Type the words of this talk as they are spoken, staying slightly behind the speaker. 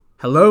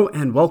Hello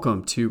and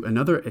welcome to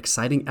another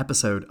exciting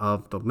episode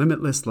of the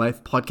Limitless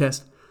Life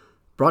podcast,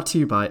 brought to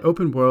you by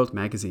Open World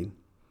Magazine.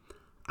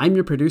 I'm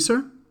your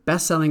producer,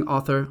 best-selling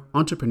author,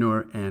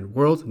 entrepreneur, and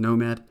world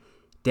nomad,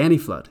 Danny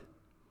Flood.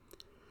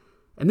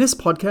 In this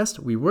podcast,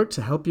 we work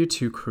to help you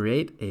to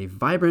create a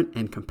vibrant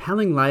and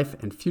compelling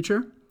life and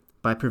future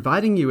by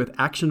providing you with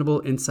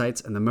actionable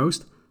insights and the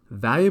most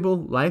valuable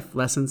life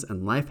lessons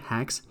and life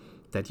hacks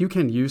that you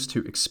can use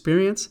to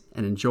experience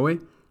and enjoy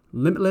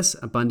limitless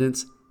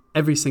abundance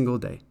every single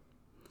day.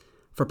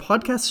 For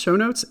podcast show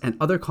notes and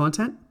other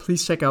content,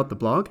 please check out the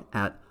blog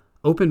at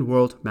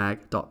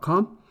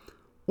openworldmag.com,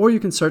 or you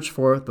can search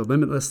for the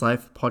Limitless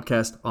Life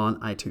podcast on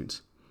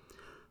iTunes.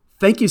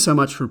 Thank you so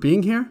much for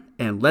being here,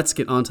 and let's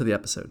get on to the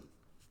episode.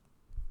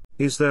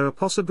 Is there a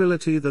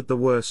possibility that the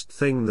worst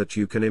thing that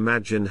you can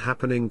imagine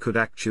happening could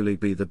actually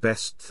be the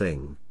best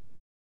thing?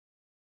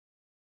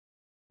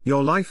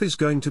 Your life is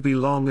going to be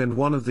long, and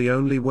one of the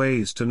only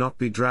ways to not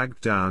be dragged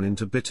down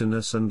into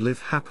bitterness and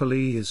live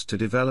happily is to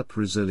develop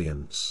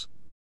resilience.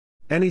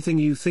 Anything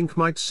you think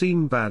might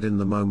seem bad in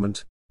the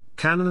moment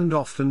can and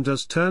often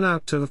does turn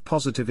out to have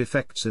positive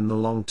effects in the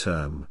long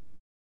term.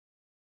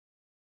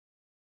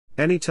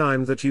 Any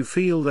time that you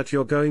feel that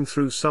you're going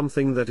through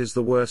something that is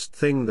the worst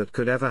thing that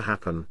could ever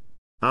happen,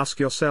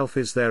 ask yourself,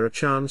 is there a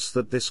chance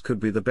that this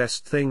could be the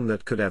best thing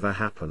that could ever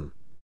happen?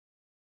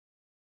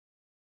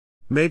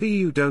 Maybe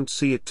you don't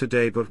see it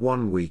today, but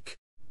 1 week,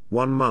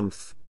 1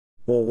 month,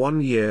 or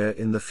 1 year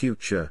in the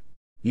future,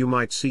 you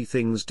might see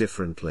things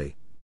differently.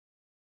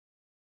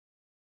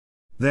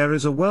 There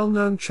is a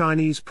well-known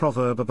Chinese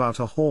proverb about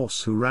a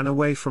horse who ran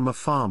away from a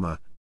farmer.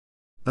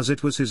 As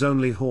it was his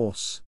only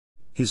horse,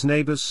 his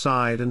neighbors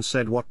sighed and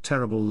said, "What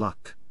terrible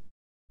luck."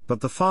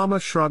 But the farmer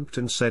shrugged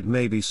and said,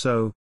 "Maybe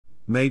so,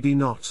 maybe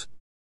not.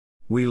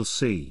 We'll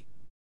see."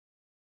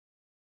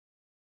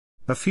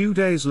 A few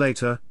days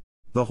later,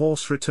 the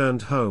horse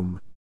returned home,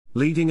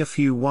 leading a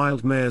few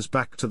wild mares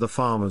back to the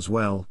farmer's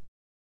well.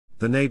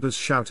 The neighbors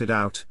shouted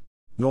out,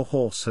 "Your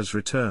horse has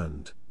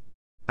returned,"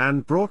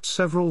 and brought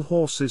several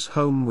horses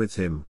home with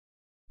him.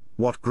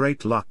 "What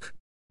great luck!"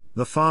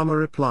 the farmer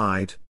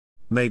replied.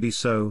 "Maybe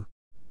so,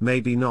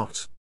 maybe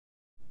not.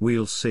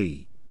 We'll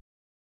see."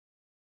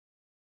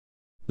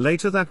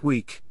 Later that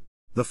week,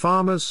 the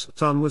farmer's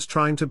son was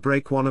trying to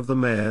break one of the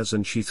mares,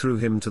 and she threw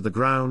him to the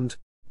ground,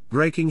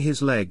 breaking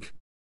his leg.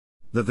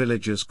 The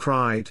villagers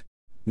cried,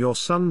 "Your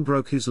son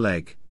broke his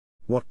leg.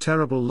 What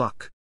terrible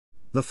luck!"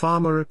 The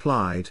farmer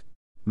replied,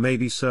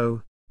 "Maybe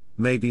so,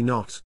 maybe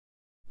not.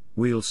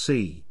 We'll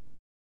see."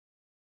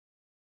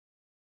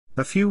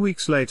 A few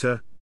weeks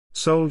later,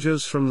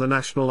 soldiers from the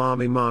National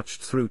Army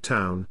marched through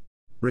town,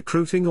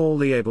 recruiting all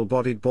the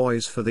able-bodied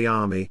boys for the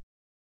army.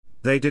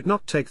 They did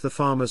not take the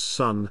farmer's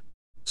son,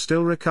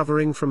 still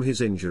recovering from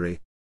his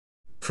injury.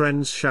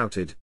 Friends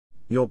shouted,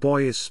 "Your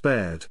boy is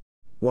spared.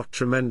 What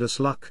tremendous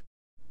luck!"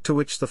 To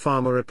which the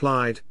farmer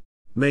replied,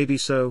 "Maybe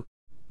so,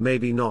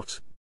 maybe not.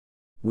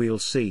 We'll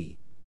see."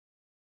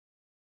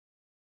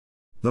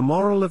 The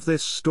moral of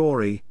this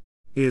story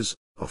is,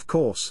 of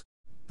course,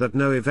 that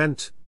no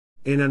event,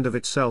 in and of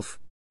itself,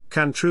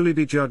 can truly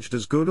be judged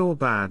as good or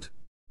bad,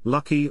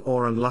 lucky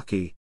or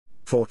unlucky,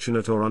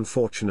 fortunate or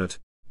unfortunate,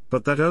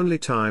 but that only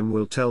time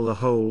will tell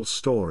the whole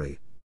story.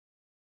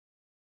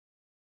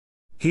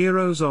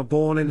 Heroes are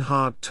born in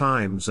hard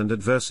times, and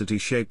adversity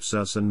shapes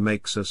us and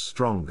makes us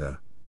stronger.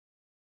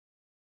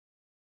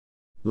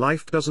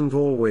 Life doesn't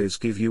always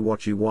give you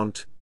what you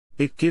want,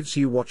 it gives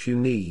you what you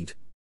need.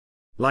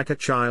 Like a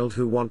child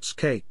who wants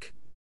cake,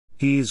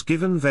 he is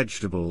given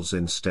vegetables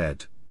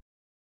instead.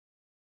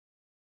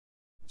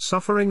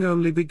 Suffering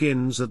only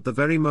begins at the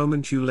very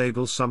moment you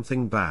label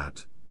something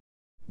bad.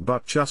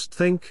 But just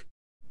think,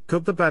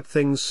 could the bad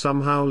things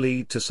somehow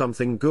lead to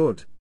something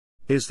good?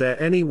 Is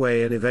there any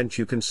way an event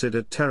you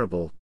considered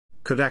terrible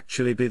could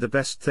actually be the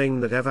best thing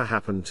that ever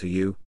happened to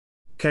you?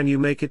 Can you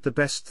make it the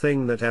best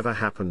thing that ever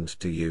happened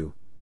to you?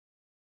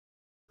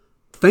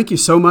 Thank you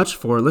so much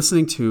for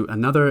listening to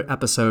another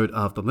episode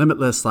of the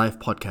Limitless Life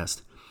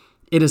podcast.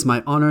 It is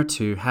my honor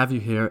to have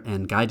you here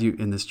and guide you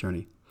in this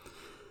journey.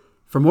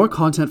 For more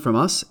content from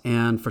us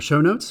and for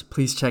show notes,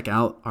 please check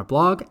out our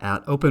blog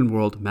at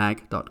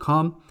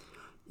openworldmag.com.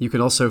 You can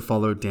also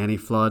follow Danny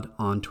Flood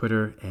on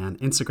Twitter and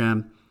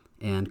Instagram,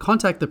 and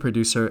contact the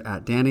producer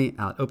at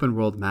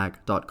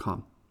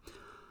danny@openworldmag.com.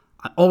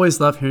 I always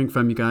love hearing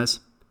from you guys,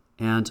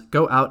 and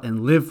go out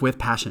and live with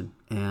passion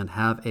and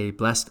have a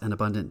blessed and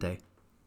abundant day.